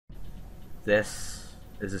This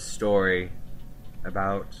is a story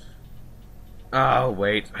about... Oh,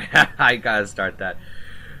 wait. I gotta start that.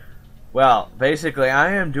 Well, basically,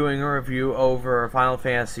 I am doing a review over Final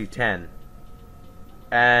Fantasy X.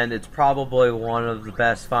 And it's probably one of the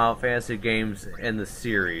best Final Fantasy games in the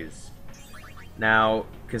series. Now,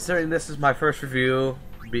 considering this is my first review,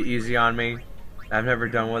 be easy on me. I've never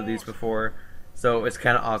done one of these before, so it's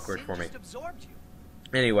kind of awkward for me.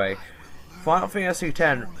 Anyway, Final Fantasy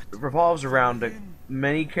X revolves around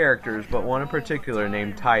many characters, but one in particular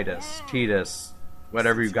named Tidus,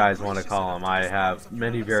 whatever you guys want to call him. I have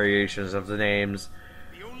many variations of the names.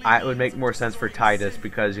 It would make more sense for Tidus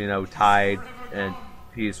because, you know, tide and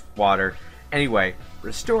he's water. Anyway,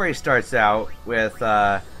 the story starts out with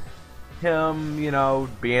him, you know,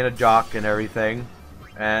 being a jock and everything.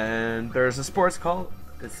 And there's a sport called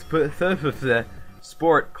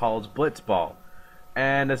Blitzball.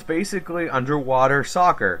 And it's basically underwater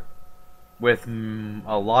soccer with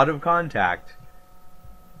a lot of contact.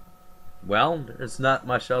 Well, there's not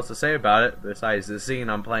much else to say about it besides the scene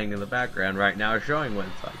I'm playing in the background right now showing what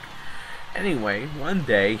it's like. Anyway, one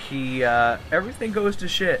day everything goes to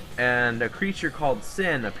shit and a creature called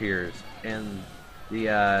Sin appears in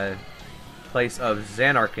the place of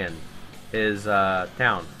Zanarkand, his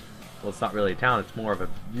town. Well, it's not really a town, it's more of a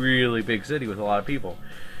really big city with a lot of people.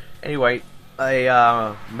 Anyway,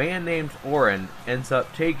 a man named Auron ends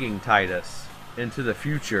up taking Tidus into the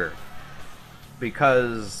future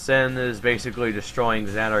because Sin is basically destroying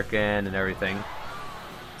Zanarkand and everything.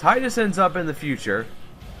 Tidus ends up in the future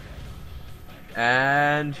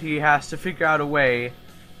and he has to figure out a way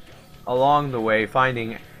along the way,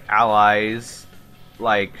 finding allies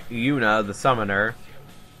like Yuna the summoner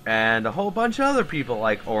and a whole bunch of other people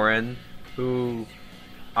like Auron, who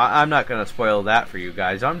I'm not going to spoil that for you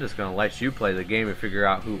guys. I'm just going to let you play the game and figure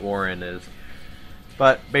out who Auron is.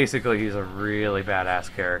 But basically he's a really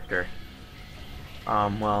badass character.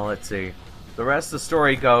 Well, let's see. The rest of the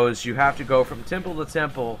story goes, you have to go from temple to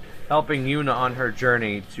temple helping Yuna on her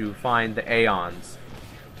journey to find the Aeons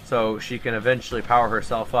so she can eventually power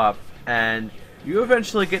herself up, and you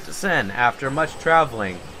eventually get to Sin after much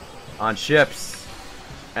traveling on ships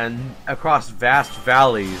and across vast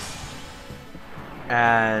valleys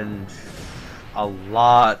and a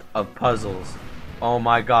lot of puzzles. Oh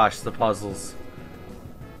my gosh, the puzzles.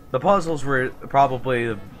 The puzzles were probably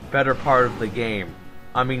the better part of the game.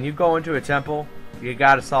 I mean, you go into a temple, you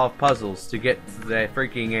gotta solve puzzles to get to the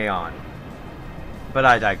freaking Aeon. But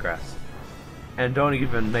I digress. And don't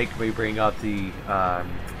even make me bring up the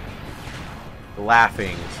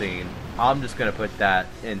laughing scene. I'm just gonna put that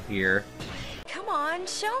in here. Come on,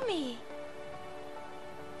 show me.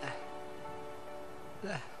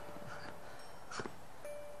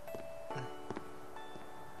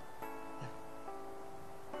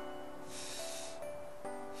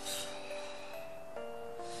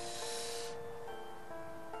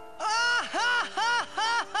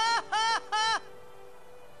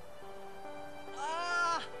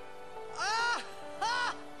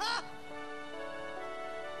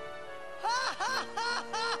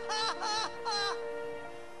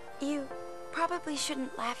 You probably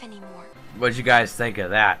shouldn't laugh anymore. What'd you guys think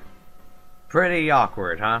of that? Pretty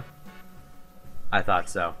awkward, huh? I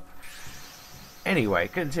thought so. Anyway,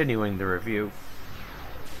 continuing the review.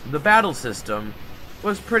 The battle system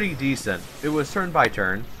was pretty decent. It was turn by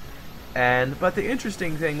turn, but the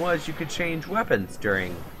interesting thing was you could change weapons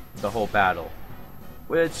during the whole battle.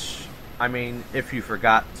 Which, I mean, if you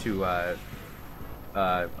forgot to,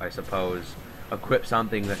 I suppose, equip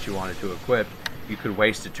something that you wanted to equip, you could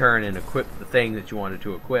waste a turn and equip the thing that you wanted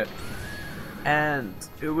to equip. And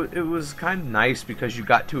it was kind of nice because you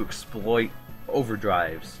got to exploit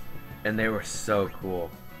overdrives, and they were so cool.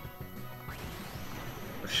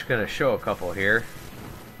 I'm just gonna show a couple here.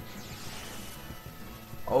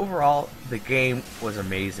 Overall, the game was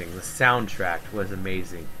amazing. The soundtrack was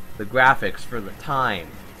amazing. The graphics for the time,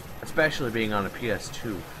 especially being on a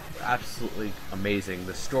PS2, were absolutely amazing.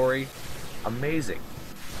 The story, amazing.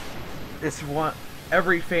 It's one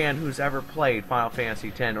every fan who's ever played Final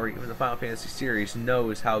Fantasy X or even the Final Fantasy series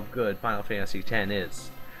knows how good Final Fantasy X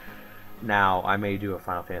is. Now, I may do a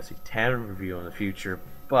Final Fantasy X review in the future,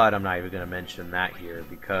 but I'm not even going to mention that here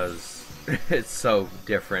because it's so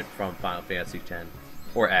different from Final Fantasy X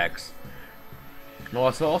or X. I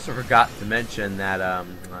also forgot to mention that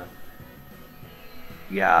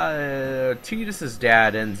Tidus'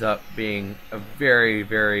 dad ends up being a very,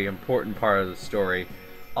 very important part of the story,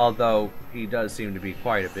 although he does seem to be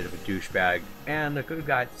quite a bit of a douchebag and a good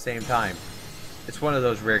guy at the same time. It's one of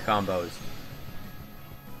those rare combos.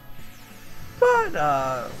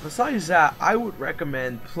 But besides that, I would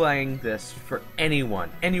recommend playing this for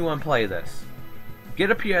anyone. Anyone play this.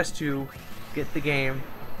 Get a PS2, get the game,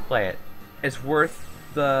 play it. It's worth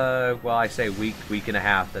the, well, I say week and a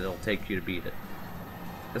half that it'll take you to beat it.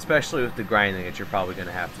 Especially with the grinding that you're probably going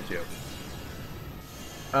to have to do.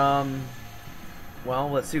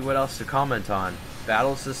 Well, let's see what else to comment on.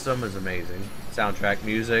 Battle system is amazing. Soundtrack,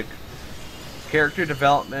 music, character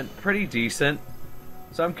development, pretty decent.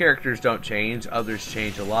 Some characters don't change, others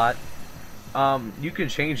change a lot. You can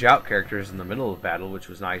change out characters in the middle of battle, which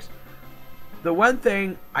was nice. The one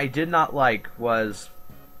thing I did not like was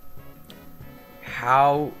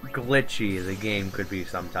how glitchy the game could be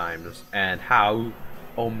sometimes, and how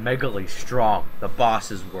omegally strong the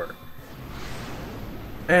bosses were.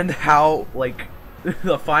 And how, like,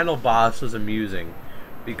 the final boss was amusing,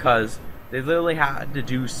 because they literally had to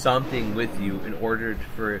do something with you in order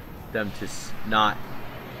for them to not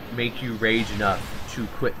make you rage enough to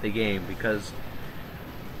quit the game, because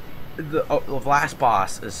the last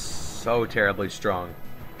boss is so terribly strong.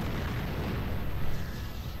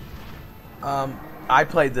 I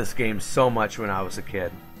played this game so much when I was a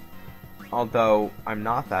kid, although I'm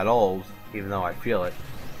not that old, even though I feel it.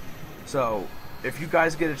 So if you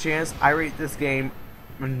guys get a chance, I rate this game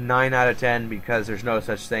 9 out of 10, because there's no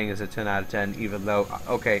such thing as a 10 out of 10, even though,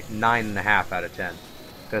 okay, 9.5 out of 10,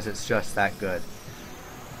 because it's just that good.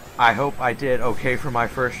 I hope I did okay for my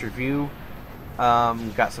first review.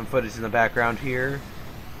 Got some footage in the background here.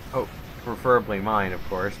 Oh, preferably mine, of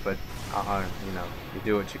course, but, you know, you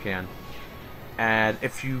do what you can. And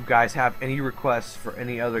if you guys have any requests for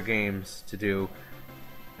any other games to do,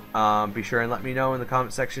 be sure and let me know in the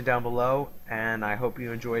comment section down below. And I hope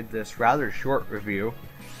you enjoyed this rather short review.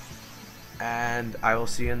 And I will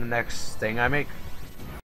see you in the next thing I make.